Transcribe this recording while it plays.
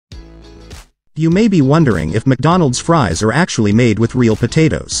You may be wondering if McDonald's fries are actually made with real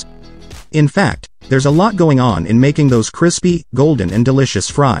potatoes. In fact, there's a lot going on in making those crispy, golden and delicious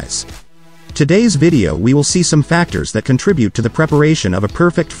fries. Today's video we will see some factors that contribute to the preparation of a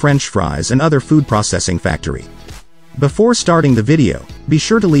perfect French fries and other food processing factory. Before starting the video, be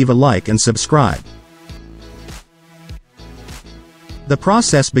sure to leave a like and subscribe. The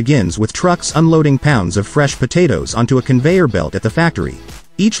process begins with trucks unloading pounds of fresh potatoes onto a conveyor belt at the factory.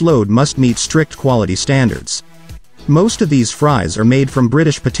 Each load must meet strict quality standards. Most of these fries are made from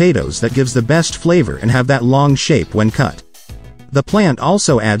British potatoes that gives the best flavor and have that long shape when cut. The plant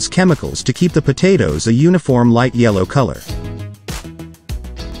also adds chemicals to keep the potatoes a uniform light yellow color.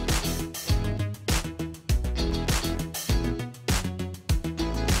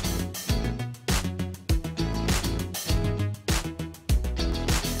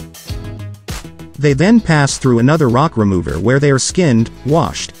 They then pass through another rock remover where they are skinned,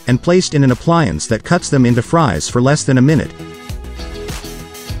 washed, and placed in an appliance that cuts them into fries for less than a minute.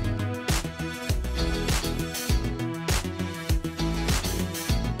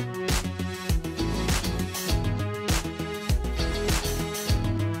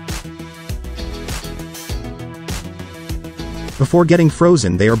 Before getting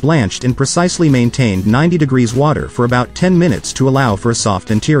frozen, they are blanched in precisely maintained 90 degrees water for about 10 minutes to allow for a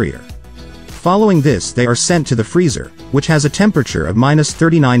soft interior. Following this, they are sent to the freezer, which has a temperature of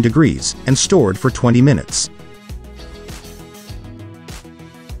 -39 degrees, and stored for 20 minutes.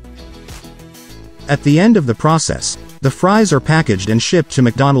 At the end of the process, the fries are packaged and shipped to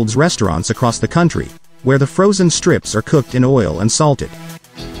McDonald's restaurants across the country, where the frozen strips are cooked in oil and salted.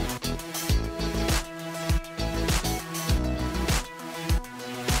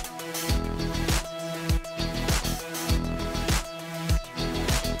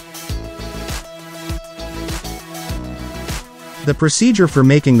 The procedure for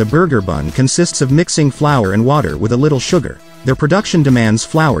making the burger bun consists of mixing flour and water with a little sugar. Their production demands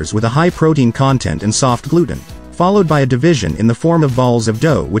flours with a high protein content and soft gluten, followed by a division in the form of balls of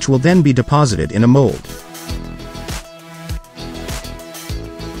dough which will then be deposited in a mold.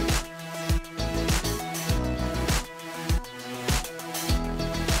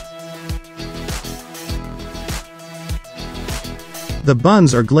 The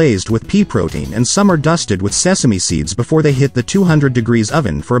buns are glazed with pea protein and some are dusted with sesame seeds before they hit the 200 degrees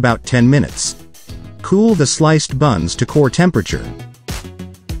oven for about 10 minutes. Cool the sliced buns to core temperature.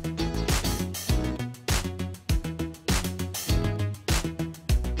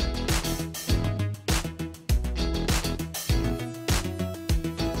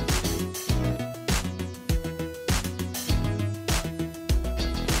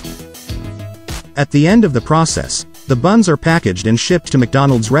 At the end of the process, the buns are packaged and shipped to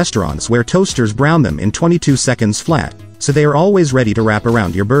McDonald's restaurants where toasters brown them in 22 seconds flat, so they are always ready to wrap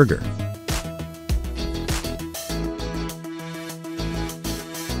around your burger.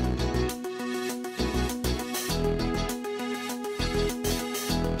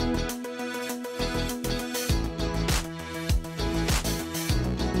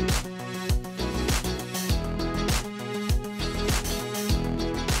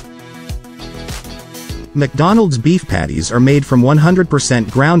 McDonald's beef patties are made from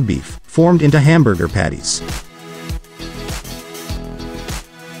 100% ground beef, formed into hamburger patties.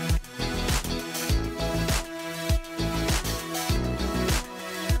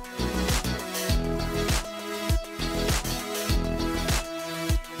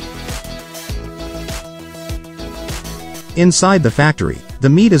 Inside the factory, the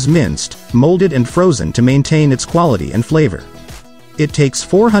meat is minced, molded and frozen to maintain its quality and flavor. It takes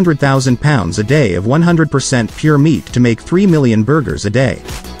 400,000 pounds a day of 100% pure meat to make 3 million burgers a day.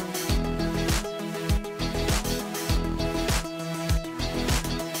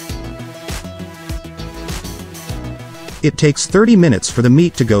 It takes 30 minutes for the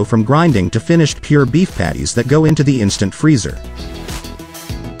meat to go from grinding to finished pure beef patties that go into the instant freezer.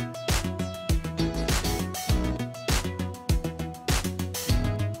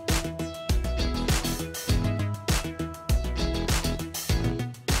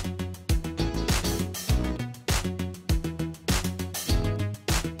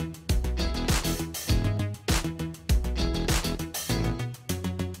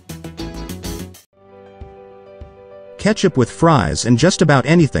 Ketchup with fries and just about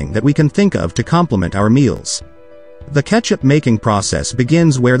anything that we can think of to complement our meals. The ketchup making process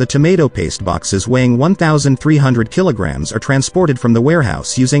begins where the tomato paste boxes weighing 1,300 kilograms are transported from the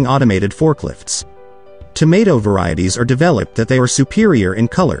warehouse using automated forklifts. Tomato varieties are developed that they are superior in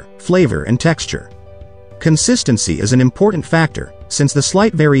color, flavor and texture. Consistency is an important factor, since the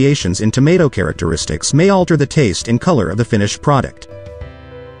slight variations in tomato characteristics may alter the taste and color of the finished product.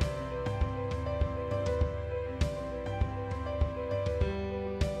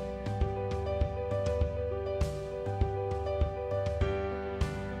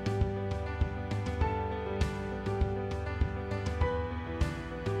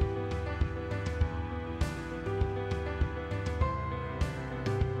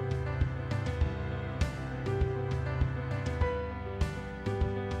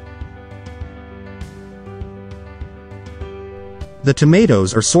 The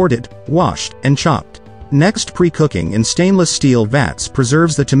tomatoes are sorted, washed, and chopped. Next, pre-cooking in stainless steel vats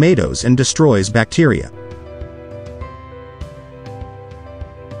preserves the tomatoes and destroys bacteria.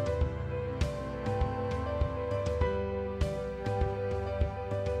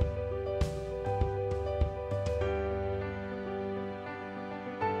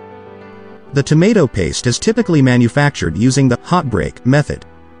 The tomato paste is typically manufactured using the hot break method.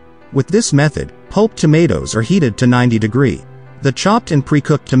 With this method, pulped tomatoes are heated to 90 degrees. The chopped and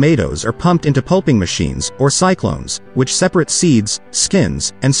pre-cooked tomatoes are pumped into pulping machines, or cyclones, which separate seeds,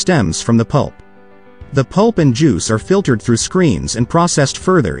 skins, and stems from the pulp. The pulp and juice are filtered through screens and processed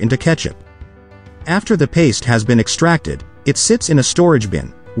further into ketchup. After the paste has been extracted, it sits in a storage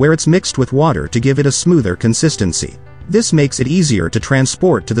bin, where it's mixed with water to give it a smoother consistency. This makes it easier to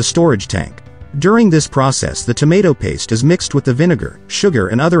transport to the storage tank. During this process, the tomato paste is mixed with the vinegar, sugar,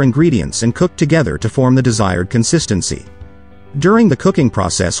 and other ingredients and cooked together to form the desired consistency. During the cooking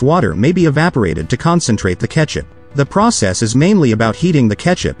process, water may be evaporated to concentrate the ketchup. The process is mainly about heating the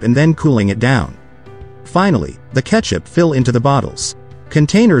ketchup and then cooling it down. Finally, the ketchup fill into the bottles.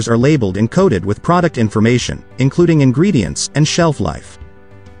 Containers are labeled and coated with product information, including ingredients and shelf life.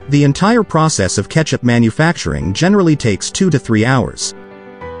 The entire process of ketchup manufacturing generally takes 2 to 3 hours.